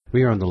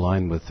We are on the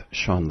line with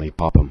Sean Lee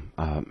Popham,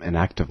 an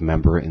active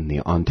member in the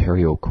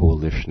Ontario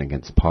Coalition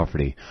Against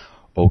Poverty,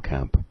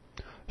 OCAMP.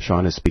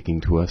 Sean is speaking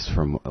to us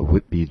from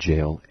Whitby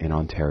Jail in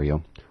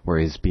Ontario, where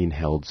he has been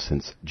held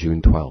since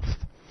June 12th.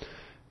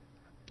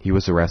 He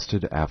was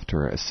arrested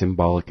after a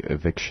symbolic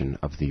eviction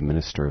of the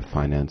Minister of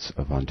Finance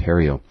of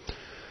Ontario,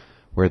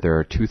 where there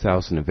are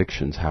 2,000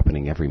 evictions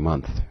happening every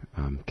month,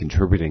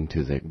 contributing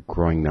to the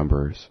growing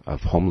numbers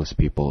of homeless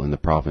people in the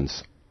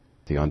province.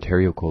 The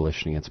Ontario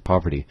Coalition Against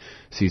Poverty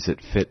sees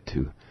it fit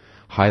to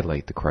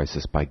highlight the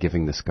crisis by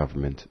giving this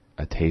government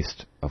a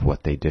taste of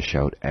what they dish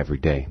out every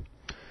day.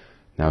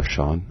 Now,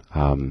 Sean,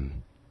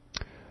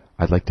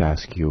 I'd like to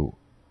ask you,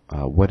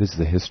 what is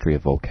the history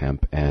of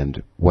OCAMP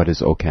and what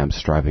is OCAMP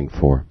striving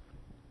for?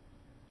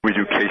 We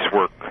do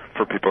casework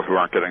for people who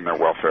aren't getting their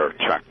welfare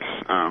checks.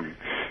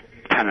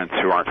 Tenants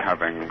who aren't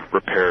having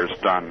repairs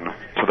done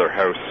to their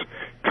house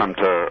come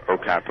to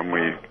OCAP and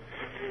we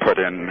put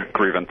in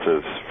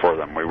grievances for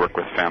them. We work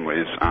with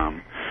families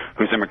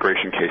whose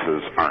immigration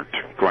cases aren't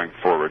going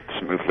forward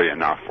smoothly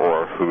enough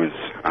or who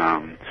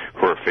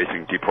are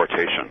facing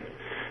deportation.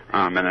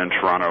 And in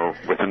Toronto,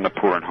 within the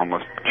poor and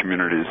homeless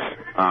communities,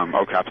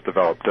 OCAP's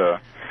developed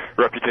a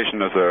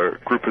reputation as a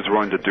group who's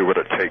willing to do what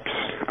it takes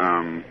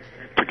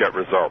to get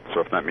results.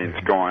 So if that means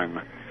going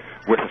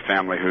with a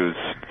family who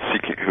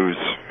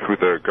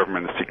the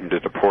government is seeking to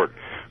deport,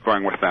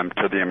 going with them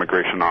to the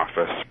immigration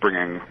office,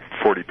 bringing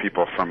 40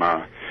 people from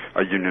a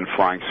union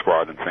flying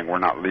squad and saying we're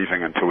not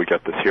leaving until we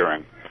get this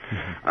hearing.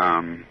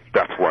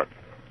 That's what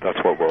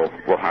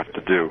we'll have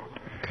to do.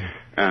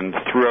 And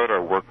throughout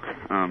our work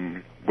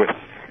with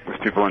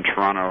people in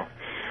Toronto,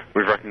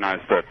 we've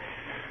recognized that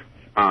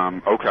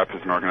OCAP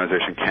as an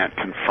organization can't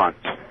confront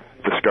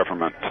this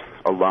government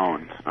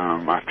alone.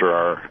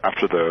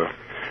 After the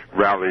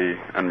rally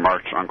and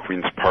march on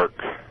Queen's Park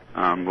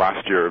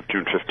last year of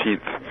June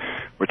 15th,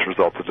 which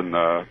resulted in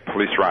the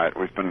police riot,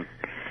 we've been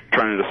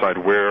trying to decide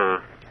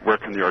where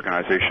can the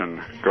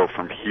organization go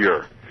from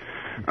here.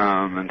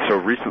 And so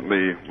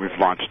recently we've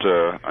launched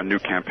a new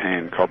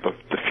campaign called the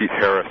Defeat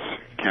Harris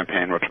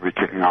campaign, which will be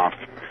kicking off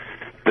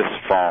this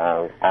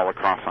fall all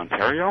across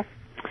Ontario.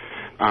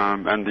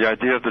 And the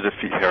idea of the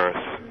Defeat Harris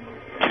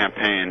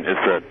campaign is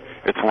that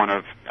it's one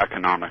of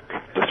economic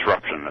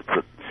disruption.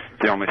 It's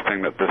the only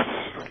thing that this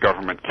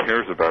government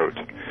cares about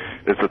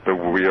is that the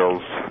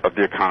wheels of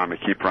the economy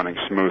keep running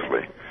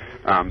smoothly.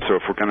 So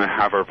if we're going to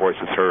have our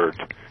voices heard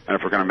and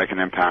if we're going to make an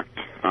impact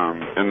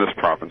in this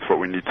province, what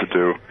we need to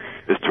do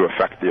is to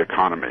affect the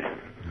economy.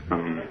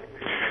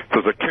 So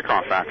as a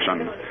kickoff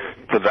action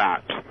to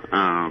that,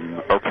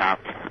 OCAP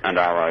and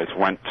allies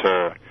went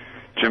to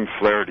Jim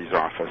Flaherty's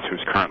office,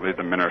 who's currently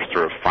the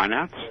Minister of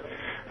Finance,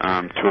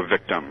 to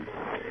evict him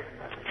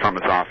from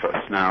his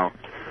office. Now,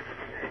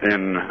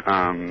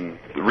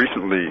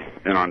 recently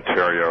in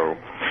Ontario,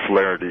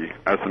 Flaherty,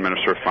 as the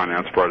Minister of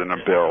Finance, brought in a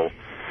bill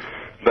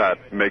that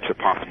makes it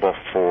possible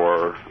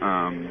for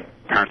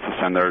parents to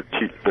send their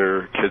kids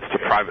to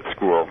private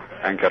school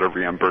and get a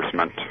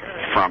reimbursement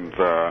from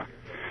the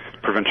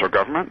provincial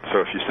government. So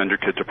if you send your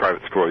kid to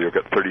private school, you'll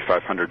get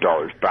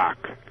 $3,500 back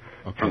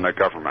from the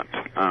government.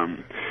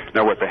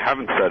 Now, what they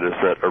haven't said is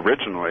that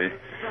originally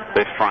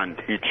they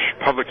fund each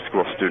public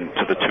school student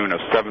to the tune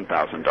of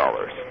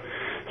 $7,000.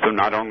 So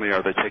not only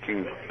are they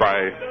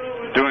by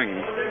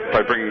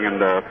bringing in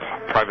the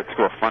private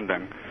school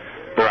funding,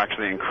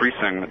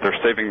 they're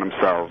saving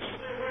themselves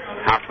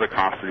half the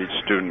cost of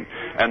each student,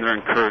 and they're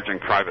encouraging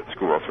private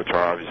schools, which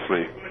are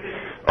obviously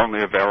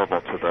only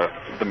available to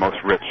the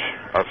most rich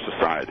of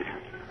society.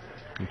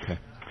 Okay.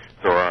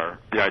 So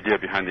the idea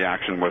behind the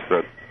action was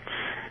that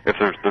if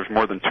there's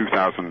more than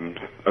 2,000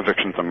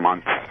 evictions a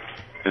month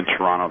in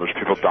Toronto, there's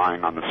people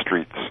dying on the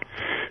streets.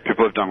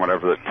 People have done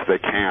whatever they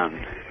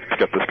can to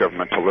get this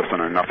government to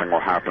listen, and nothing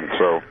will happen.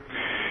 So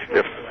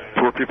if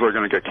poor people are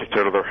going to get kicked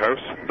out of their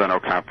house, then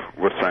OCAP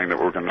was saying that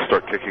we're going to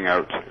start kicking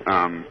out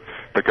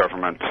the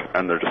government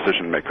and their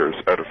decision makers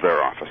out of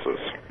their offices,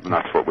 and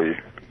that's what we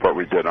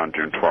did on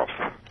June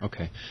 12th.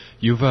 Okay.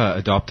 You've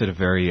adopted a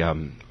very,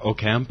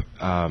 OCAMP,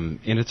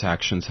 in its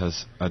actions,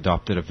 has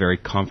adopted a very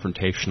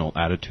confrontational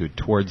attitude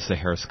towards the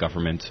Harris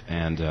government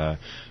and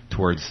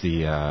towards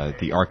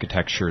the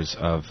architectures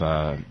of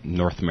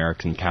North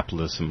American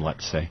capitalism,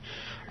 let's say.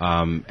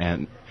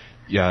 And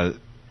yeah,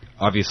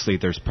 obviously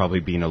there's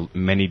probably been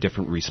many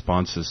different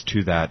responses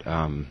to that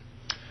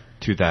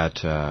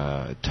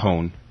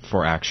tone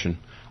for action.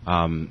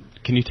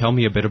 Can you tell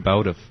me a bit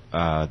about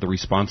the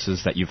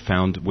responses that you've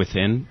found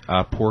within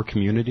poor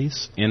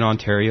communities in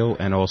Ontario,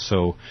 and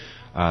also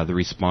the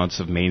response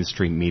of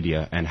mainstream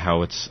media and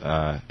how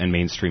and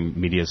mainstream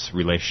media's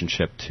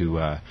relationship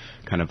to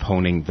kind of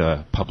honing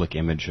the public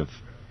image of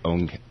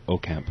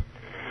OCAMP?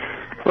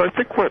 Well, I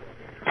think what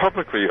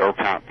publicly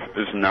OCAP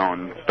is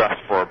known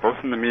best for, both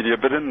in the media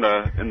but in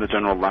the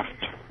general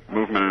left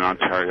movement in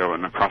Ontario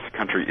and across the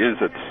country, is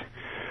its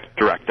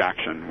direct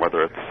action,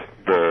 whether it's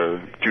the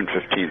June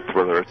 15th,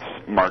 whether it's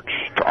March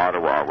to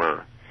Ottawa,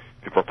 where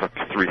people took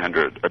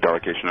a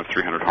delegation of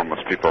 300 homeless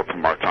people to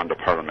march onto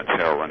Parliament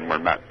Hill and were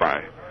met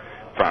by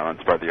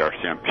violence by the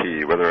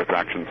RCMP, whether it's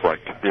actions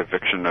like the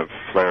eviction of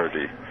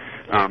Flaherty.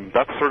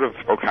 That's sort of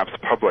OCAP's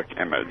public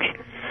image.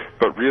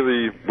 But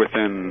really,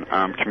 within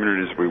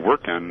communities we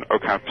work in,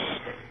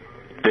 OCAP's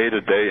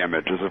day-to-day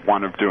image is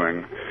one of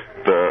doing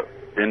the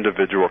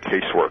individual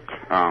casework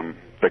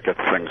that gets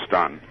things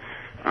done.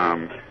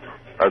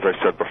 As I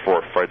said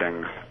before,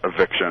 fighting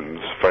evictions,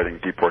 fighting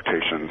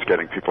deportations,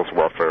 getting people's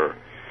welfare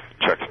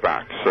checks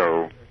back.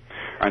 So,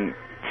 on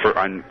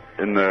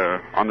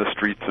the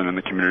streets and in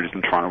the communities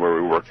in Toronto where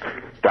we work,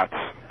 that's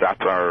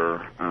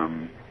our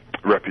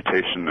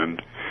reputation.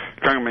 And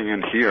coming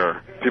in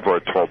here, people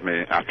had told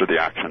me after the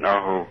action,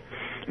 oh,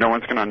 no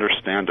one's going to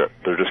understand it.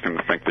 They're just going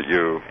to think that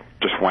you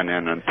just went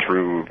in and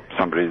threw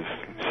somebody's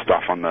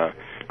stuff on the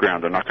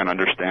ground. They're not going to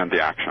understand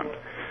the action.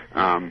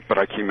 But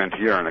I came in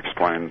here and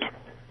explained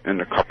in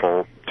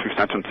two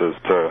sentences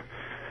to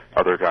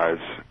other guys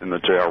in the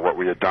jail what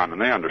we had done,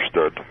 and they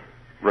understood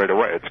right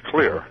away. It's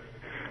clear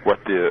what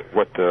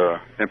the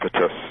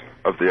impetus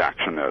of the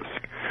action is.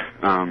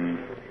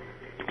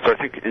 So I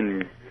think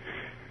in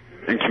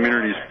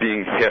communities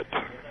being hit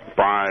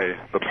by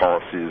the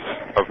policies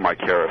of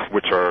Mike Harris,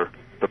 which are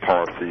the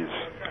policies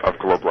of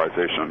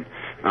globalization,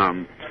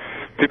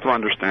 people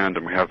understand,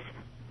 and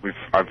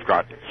I've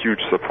got huge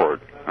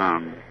support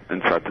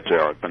inside the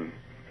jail.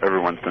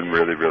 Everyone's been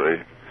really,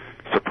 really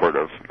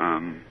supportive,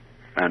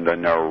 and I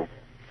know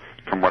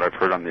from what I've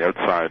heard on the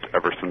outside,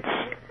 ever since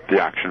the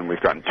action,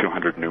 we've gotten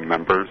 200 new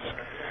members.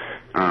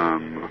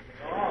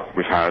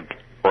 We've had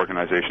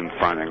organizations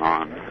signing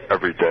on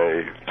every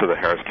day to the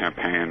Harris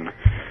campaign.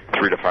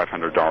 $300 to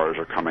 $500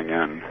 are coming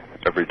in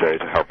every day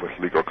to help with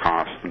legal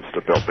costs and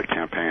to build the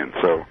campaign.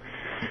 So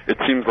it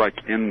seems like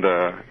in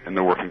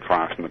the working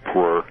class and the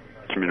poor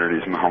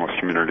communities and the homeless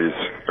communities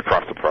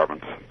across the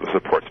province, the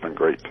support's been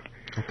great.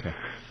 Okay.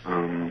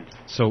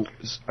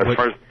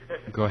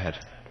 Go ahead.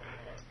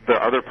 The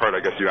other part,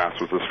 I guess you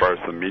asked, was as far as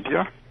the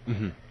media.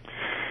 Mm-hmm.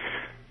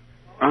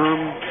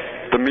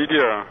 The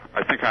media,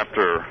 I think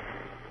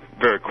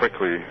very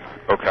quickly,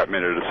 OCAP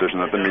made a decision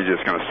that the media is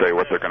going to say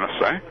what they're going to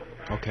say.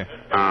 Okay.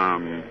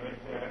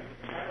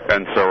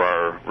 And so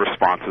our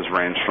responses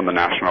ranged from the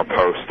National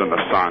Post and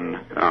the Sun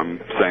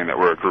saying that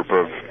we're a group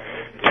of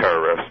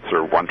terrorists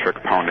or one-trick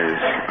ponies.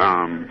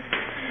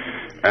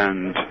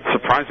 And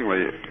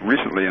surprisingly,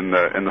 recently in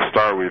the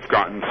Star, we've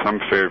gotten some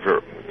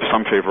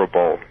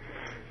favorable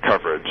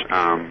coverage.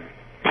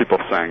 People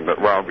saying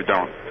that, well, we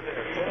don't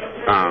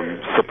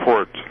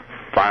support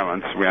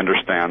violence. We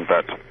understand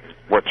that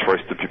what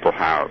choice do people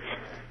have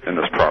in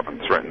this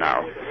province right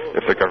now?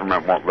 If the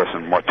government won't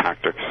listen, what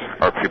tactics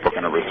are people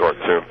going to resort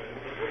to?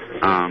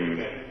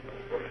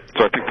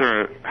 So I think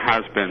there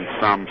has been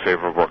some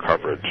favorable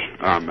coverage,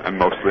 and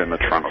mostly in the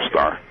Toronto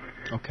Star.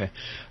 Okay.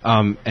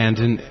 And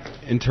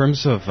in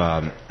terms of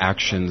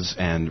actions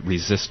and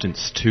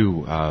resistance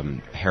to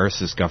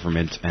Harris's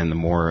government and the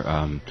more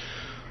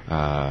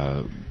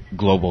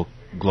global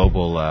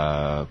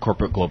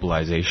corporate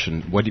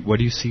globalization, what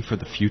do you see for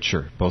the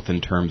future, both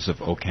in terms of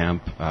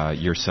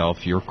OCAMP,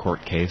 yourself, your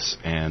court case,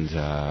 and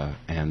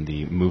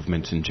the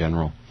movement in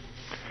general?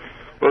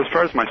 Well, as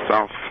far as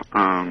myself,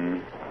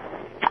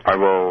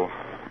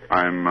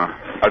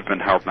 I've been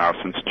held now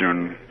since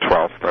June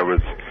 12th. I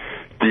was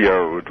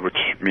DO'd, which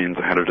means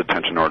I had a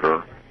detention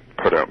order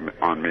put out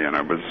on me, and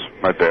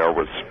my bail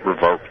was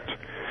revoked.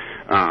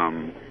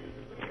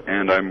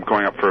 And I'm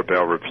going up for a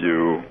bail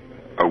review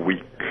a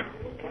week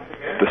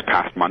this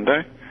past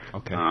Monday.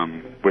 Okay.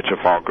 Which,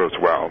 if all goes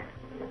well,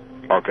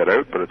 I'll get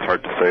out, but it's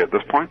hard to say at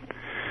this point.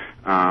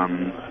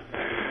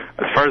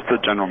 As far as the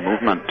general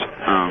movement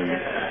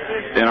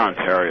in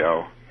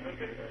Ontario,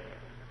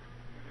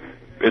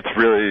 it's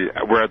really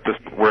we're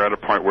at a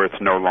point where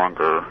it's no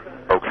longer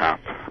OCAP.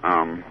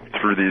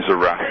 Through these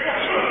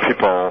arrests,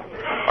 people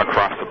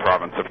across the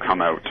province have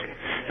come out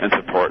in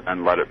support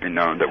and let it be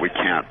known that we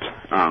can't,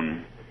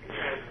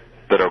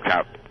 that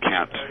OCAP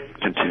can't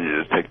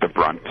continue to take the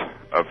brunt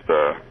of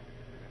the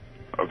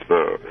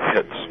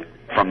hits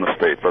from the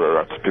state, whether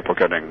that's people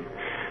getting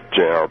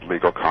jailed,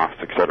 legal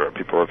costs, etc.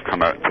 People have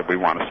come out and said, we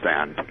want to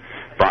stand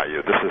by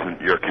you. This isn't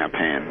your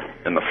campaign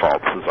in the fall.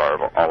 This is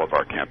all of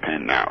our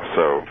campaign now.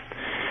 So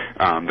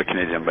the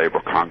Canadian Labour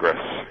Congress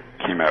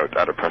came out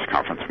at a press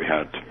conference we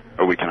had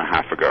a week and a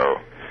half ago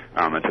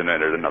and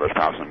donated another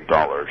 $1,000.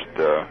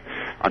 The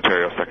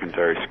Ontario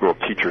Secondary School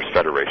Teachers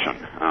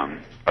Federation,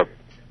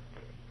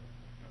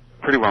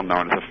 pretty well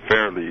known as a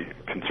fairly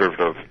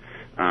conservative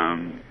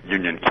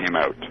union, came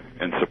out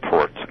in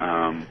support.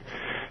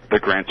 The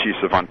Grand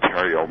Chiefs of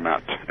Ontario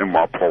met in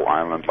Walpole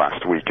Island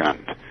last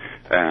weekend,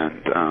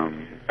 and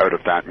out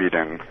of that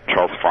meeting,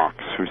 Charles Fox,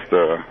 who's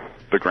the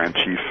Grand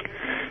Chief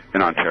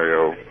in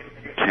Ontario,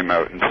 came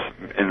out and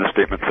in a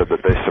statement said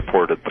that they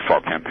supported the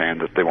fall campaign,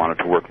 that they wanted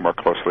to work more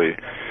closely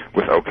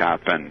with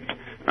OCAP,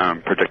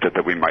 and predicted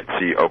that we might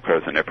see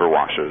OCAs and IPPER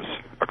washes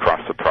across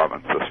the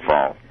province this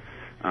fall.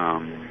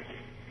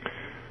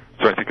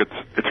 So I think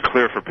it's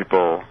clear for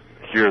people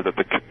here that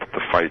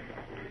the fight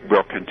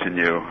will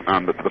continue,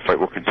 that the fight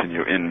will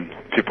continue in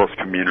people's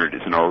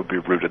communities, and it will be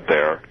rooted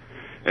there,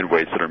 in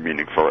ways that are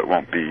meaningful. It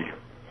won't be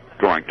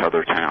going to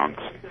other towns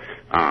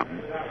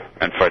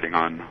and fighting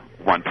on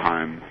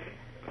one-time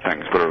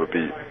things, but it will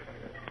be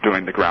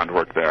doing the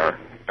groundwork there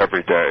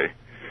every day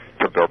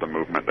to build a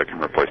movement that can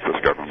replace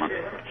this government.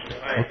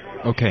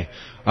 Okay.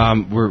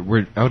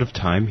 We're out of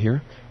time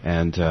here,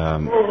 and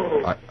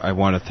I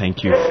want to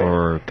thank you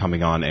for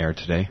coming on air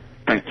today.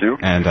 Thank you.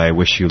 And I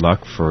wish you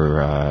luck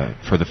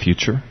for the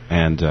future.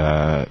 And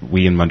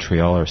we in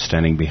Montreal are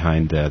standing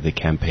behind the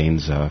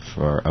campaigns of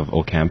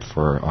OCAMP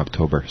for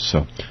October.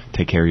 So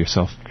take care of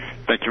yourself.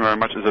 Thank you very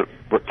much.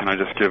 Can I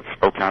just give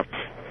OCAMP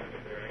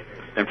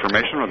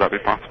information? Would that be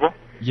possible?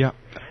 Yeah.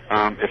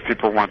 If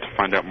people want to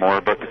find out more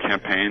about the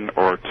campaign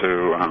or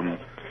to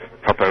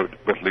help out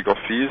with legal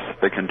fees,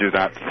 they can do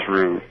that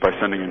by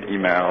sending an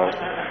email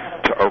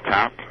to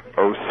OCAP,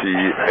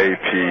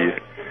 OCAP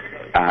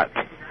at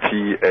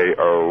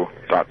tao.ca,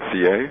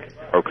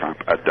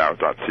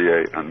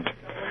 OCAP@dow.ca, and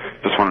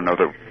just want to know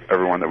that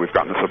everyone that we've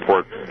gotten the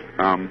support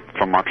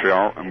from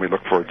Montreal, and we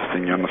look forward to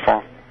seeing you in the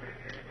fall.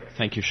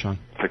 Thank you, Sean.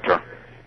 Take care.